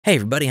Hey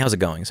everybody, how's it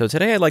going? So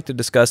today I'd like to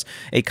discuss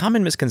a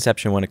common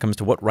misconception when it comes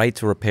to what right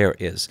to repair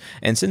is.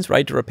 And since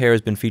right to repair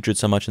has been featured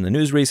so much in the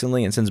news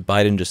recently, and since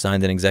Biden just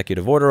signed an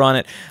executive order on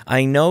it,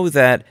 I know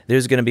that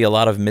there's going to be a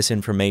lot of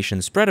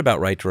misinformation spread about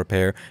right to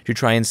repair to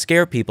try and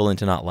scare people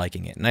into not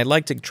liking it. And I'd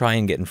like to try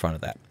and get in front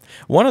of that.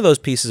 One of those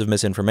pieces of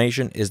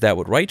misinformation is that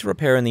what right to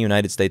repair in the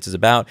United States is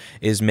about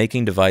is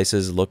making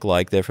devices look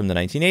like they're from the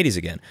 1980s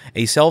again.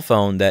 A cell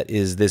phone that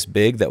is this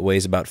big, that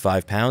weighs about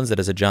 5 pounds, that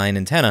has a giant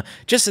antenna,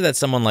 just so that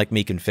someone like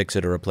me can fix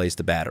it or replace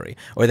the battery.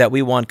 Or that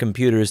we want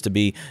computers to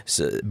be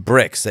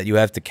bricks that you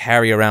have to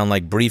carry around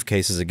like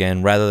briefcases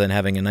again, rather than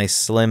having a nice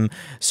slim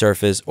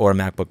Surface or a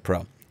MacBook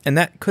Pro. And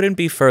that couldn't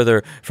be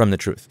further from the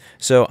truth.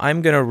 So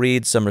I'm going to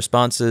read some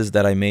responses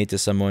that I made to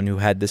someone who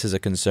had this as a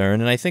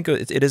concern, and I think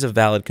it is a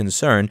valid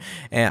concern,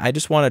 and I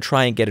just want to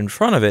try and get in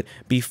front of it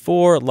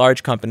before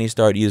large companies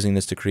start using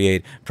this to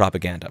create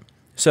propaganda.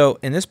 So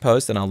in this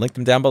post, and I'll link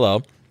them down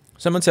below,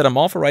 someone said, I'm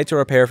all for right to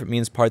repair if it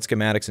means part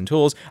schematics and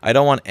tools. I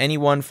don't want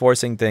anyone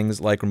forcing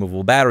things like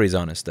removable batteries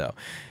on us, though.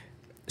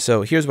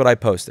 So here's what I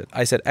posted.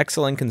 I said,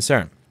 excellent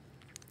concern.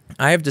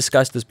 I have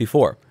discussed this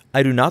before.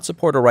 I do not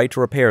support a right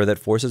to repair that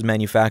forces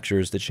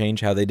manufacturers to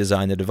change how they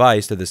design the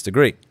device to this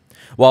degree.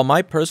 While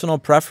my personal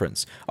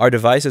preference are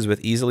devices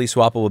with easily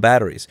swappable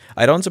batteries,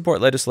 I don't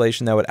support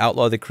legislation that would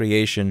outlaw the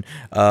creation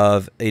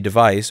of a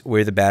device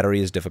where the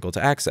battery is difficult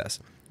to access.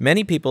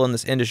 Many people in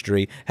this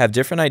industry have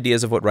different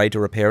ideas of what right to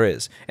repair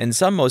is, and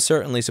some most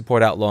certainly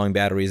support outlawing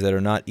batteries that are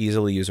not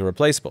easily user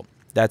replaceable.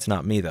 That's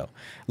not me, though.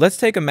 Let's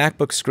take a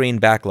MacBook screen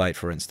backlight,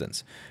 for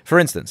instance.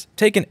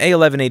 Take an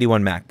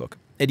A1181 MacBook.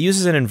 It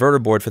uses an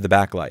inverter board for the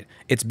backlight.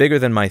 It's bigger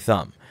than my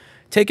thumb.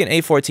 Take an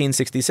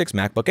A1466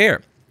 MacBook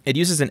Air. It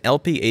uses an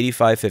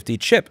LP8550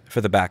 chip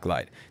for the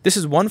backlight. This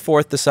is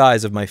 1/4 the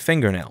size of my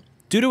fingernail.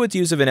 Due to its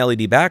use of an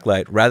LED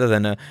backlight rather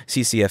than a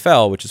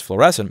CCFL, which is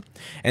fluorescent,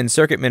 and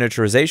circuit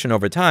miniaturization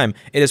over time,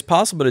 it is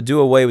possible to do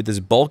away with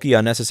this bulky,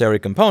 unnecessary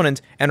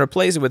component and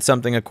replace it with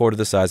something 1/4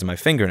 the size of my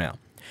fingernail.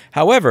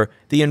 However,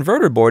 the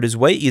inverter board is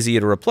way easier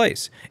to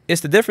replace.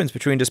 It's the difference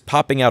between just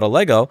popping out a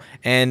Lego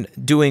and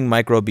doing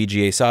micro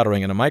BGA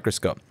soldering in a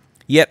microscope.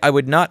 Yet, I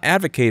would not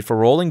advocate for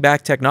rolling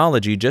back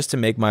technology just to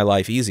make my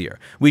life easier.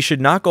 We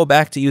should not go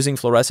back to using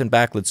fluorescent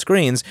backlit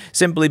screens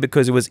simply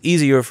because it was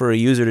easier for a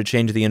user to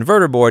change the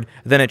inverter board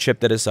than a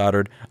chip that is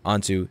soldered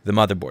onto the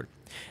motherboard.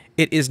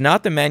 It is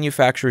not the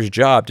manufacturer's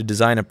job to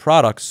design a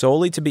product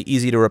solely to be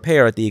easy to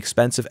repair at the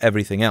expense of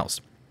everything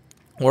else.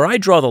 Where I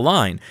draw the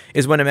line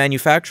is when a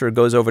manufacturer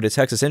goes over to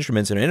Texas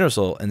Instruments or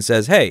Ingersoll and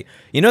says, hey,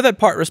 you know that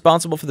part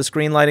responsible for the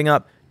screen lighting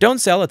up? Don't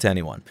sell it to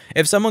anyone.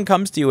 If someone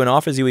comes to you and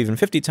offers you even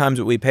 50 times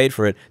what we paid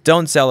for it,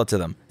 don't sell it to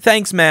them.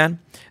 Thanks, man.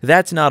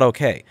 That's not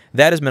okay.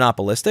 That is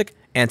monopolistic,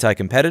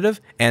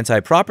 anti-competitive,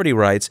 anti-property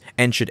rights,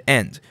 and should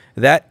end.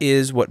 That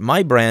is what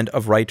my brand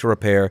of right to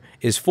repair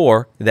is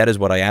for. That is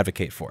what I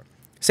advocate for.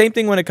 Same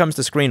thing when it comes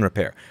to screen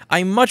repair.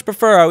 I much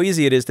prefer how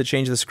easy it is to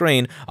change the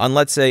screen on,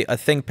 let's say, a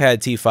ThinkPad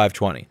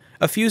T520.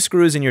 A few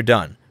screws and you're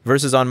done,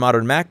 versus on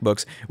modern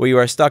MacBooks where you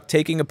are stuck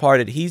taking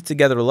apart adhesed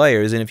together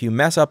layers, and if you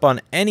mess up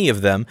on any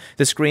of them,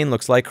 the screen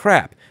looks like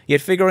crap. Yet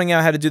figuring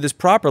out how to do this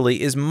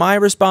properly is my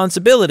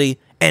responsibility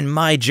and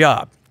my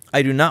job.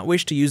 I do not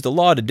wish to use the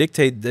law to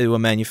dictate to a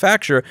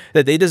manufacturer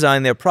that they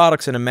design their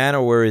products in a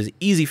manner where it is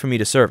easy for me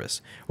to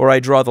service. Where I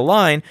draw the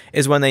line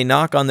is when they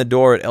knock on the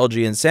door at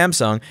LG and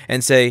Samsung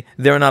and say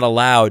they're not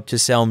allowed to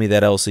sell me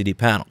that LCD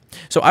panel.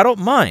 So I don't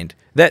mind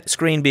that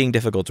screen being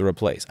difficult to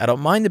replace. I don't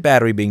mind the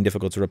battery being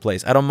difficult to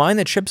replace. I don't mind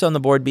the chips on the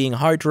board being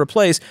hard to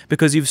replace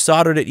because you've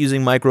soldered it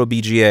using micro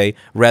BGA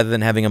rather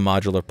than having a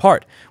modular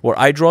part. Where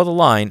I draw the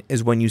line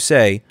is when you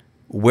say,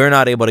 we're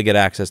not able to get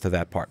access to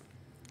that part.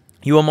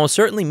 You will most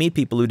certainly meet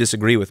people who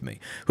disagree with me,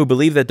 who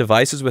believe that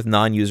devices with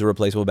non-user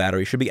replaceable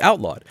batteries should be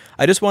outlawed.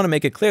 I just want to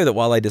make it clear that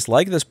while I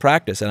dislike this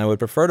practice and I would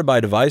prefer to buy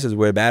devices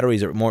where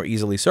batteries are more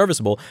easily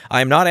serviceable,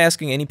 I am not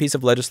asking any piece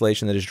of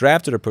legislation that is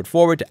drafted or put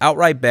forward to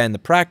outright ban the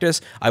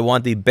practice. I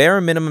want the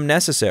bare minimum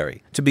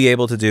necessary to be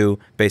able to do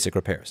basic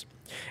repairs.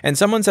 And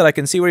someone said, I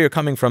can see where you're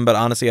coming from, but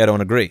honestly I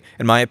don't agree.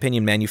 In my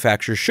opinion,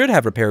 manufacturers should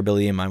have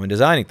repairability in mind when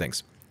designing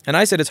things. And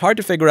I said it's hard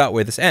to figure out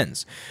where this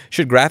ends.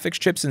 Should graphics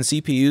chips and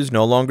CPUs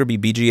no longer be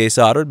BGA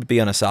soldered but be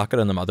on a socket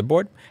on the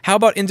motherboard? How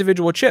about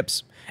individual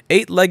chips?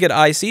 8-legged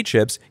IC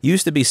chips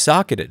used to be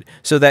socketed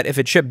so that if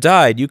a chip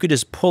died, you could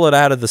just pull it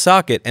out of the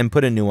socket and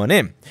put a new one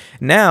in.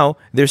 Now,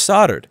 they're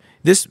soldered.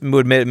 This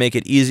would make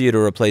it easier to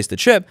replace the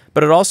chip,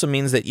 but it also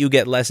means that you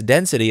get less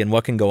density in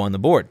what can go on the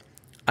board.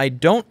 I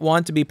don't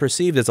want to be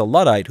perceived as a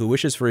Luddite who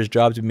wishes for his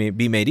job to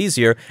be made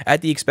easier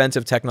at the expense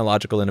of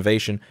technological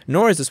innovation,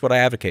 nor is this what I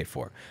advocate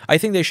for. I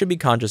think they should be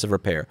conscious of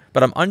repair,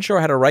 but I'm unsure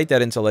how to write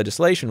that into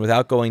legislation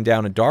without going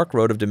down a dark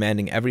road of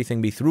demanding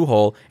everything be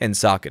through-hole and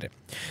socketed.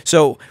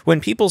 So when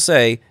people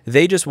say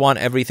they just want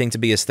everything to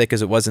be as thick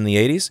as it was in the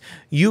 80s,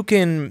 you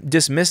can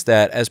dismiss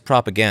that as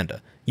propaganda.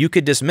 You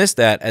could dismiss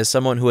that as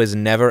someone who has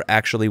never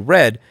actually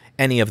read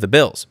any of the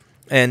bills.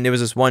 And there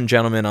was this one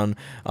gentleman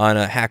on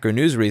a Hacker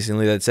News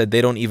recently that said they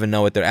don't even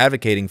know what they're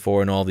advocating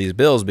for in all these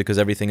bills because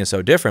everything is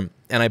so different.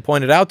 And I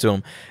pointed out to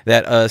him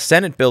that a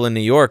Senate bill in New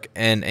York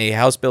and a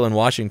House bill in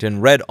Washington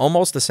read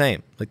almost the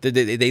same. Like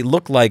they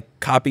look like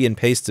copy and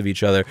pastes of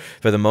each other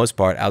for the most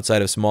part,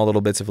 outside of small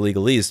little bits of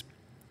legalese.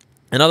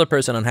 Another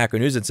person on Hacker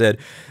News had said,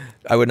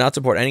 I would not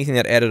support anything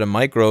that added a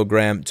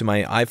microgram to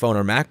my iPhone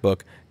or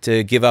MacBook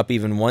to give up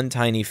even one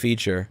tiny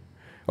feature,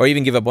 or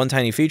even give up one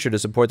tiny feature to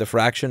support the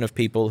fraction of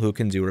people who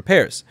can do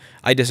repairs.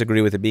 I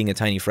disagree with it being a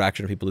tiny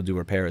fraction of people who do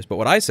repairs, but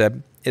what I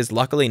said is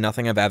luckily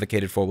nothing I've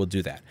advocated for will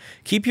do that.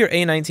 Keep your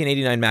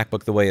A1989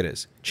 MacBook the way it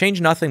is.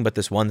 Change nothing but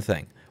this one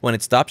thing. When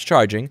it stops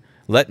charging,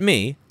 let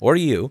me, or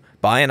you,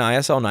 buy an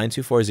ISL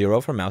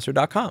 9240 from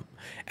Mouser.com,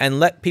 and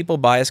let people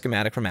buy a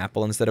schematic from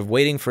Apple instead of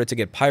waiting for it to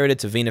get pirated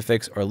to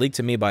VenaFix or leaked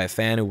to me by a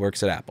fan who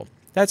works at Apple.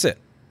 That's it.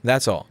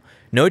 That's all.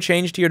 No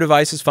change to your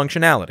device's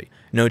functionality.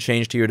 No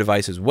change to your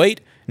device's weight.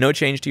 No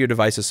change to your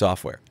device's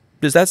software.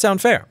 Does that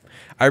sound fair?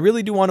 I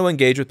really do want to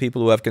engage with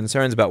people who have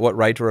concerns about what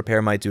right to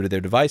repair might do to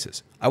their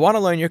devices. I want to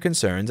learn your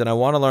concerns, and I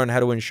want to learn how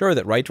to ensure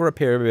that right to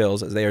repair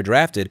bills as they are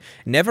drafted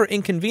never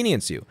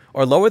inconvenience you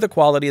or lower the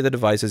quality of the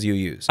devices you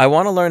use. I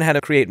want to learn how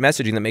to create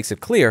messaging that makes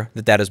it clear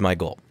that that is my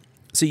goal.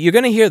 So you're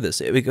going to hear this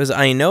because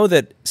I know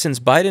that since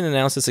Biden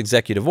announced this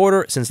executive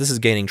order, since this is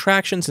gaining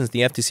traction, since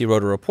the FTC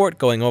wrote a report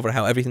going over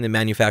how everything the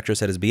manufacturer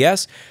said is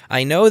BS,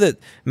 I know that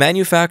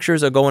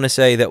manufacturers are going to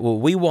say that what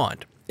we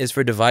want is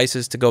for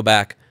devices to go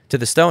back to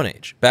the Stone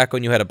Age, back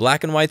when you had a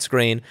black and white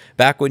screen,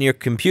 back when your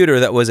computer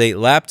that was a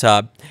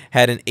laptop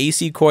had an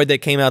AC cord that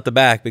came out the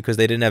back because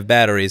they didn't have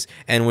batteries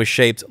and was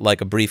shaped like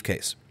a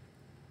briefcase.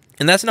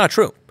 And that's not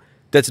true.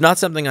 That's not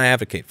something I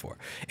advocate for.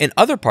 In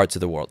other parts of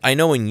the world, I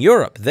know in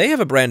Europe, they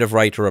have a brand of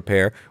right to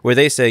repair where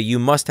they say you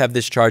must have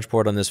this charge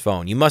port on this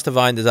phone. You must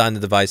have designed the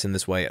device in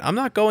this way. I'm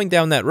not going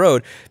down that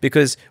road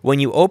because when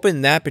you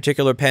open that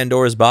particular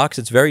Pandora's box,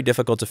 it's very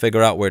difficult to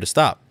figure out where to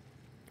stop.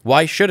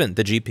 Why shouldn't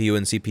the GPU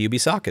and CPU be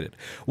socketed?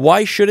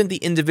 Why shouldn't the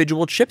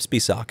individual chips be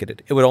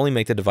socketed? It would only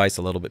make the device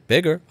a little bit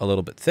bigger, a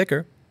little bit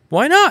thicker.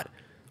 Why not?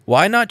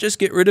 Why not just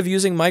get rid of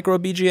using micro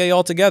BGA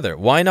altogether?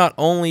 Why not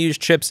only use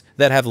chips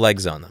that have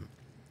legs on them?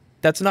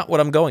 That's not what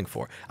I'm going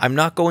for. I'm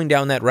not going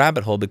down that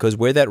rabbit hole because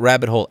where that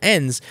rabbit hole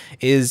ends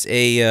is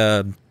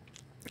a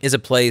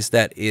place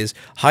that is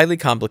highly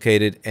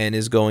complicated and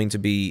is going to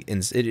be,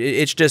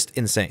 it's just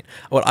insane.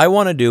 What I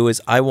want to do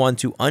is I want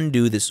to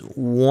undo this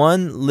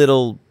one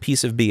little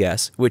piece of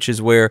BS, which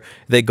is where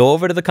they go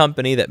over to the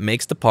company that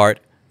makes the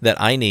part that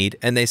I need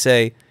and they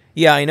say,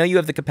 yeah, I know you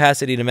have the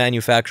capacity to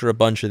manufacture a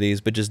bunch of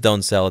these, but just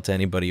don't sell it to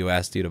anybody who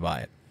asked you to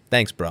buy it.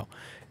 Thanks, bro.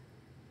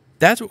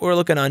 That's what we're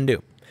looking to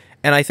undo.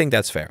 And I think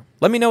that's fair.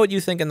 Let me know what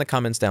you think in the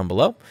comments down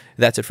below.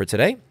 That's it for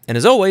today. And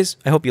as always,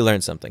 I hope you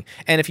learned something.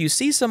 And if you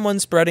see someone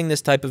spreading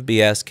this type of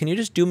BS, can you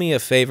just do me a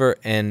favor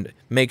and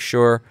make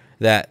sure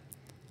that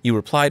you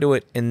reply to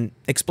it and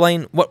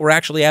explain what we're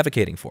actually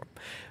advocating for?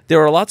 There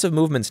are lots of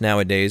movements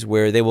nowadays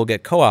where they will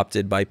get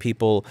co-opted by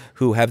people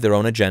who have their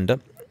own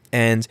agenda.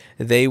 And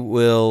they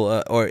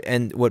will,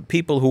 and what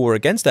people who are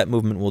against that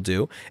movement will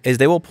do is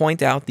they will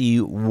point out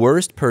the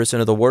worst person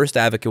or the worst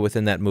advocate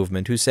within that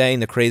movement who's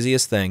saying the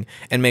craziest thing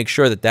and make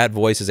sure that that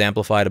voice is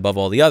amplified above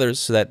all the others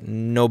so that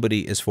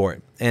nobody is for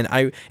it.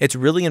 And it's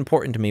really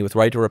important to me with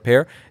right to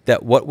repair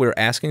that what we're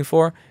asking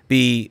for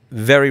be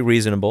very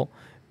reasonable,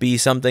 be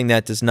something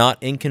that does not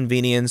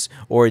inconvenience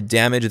or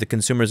damage the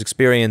consumer's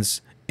experience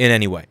in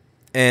any way.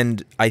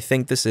 And I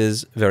think this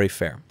is very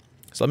fair.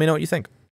 So let me know what you think.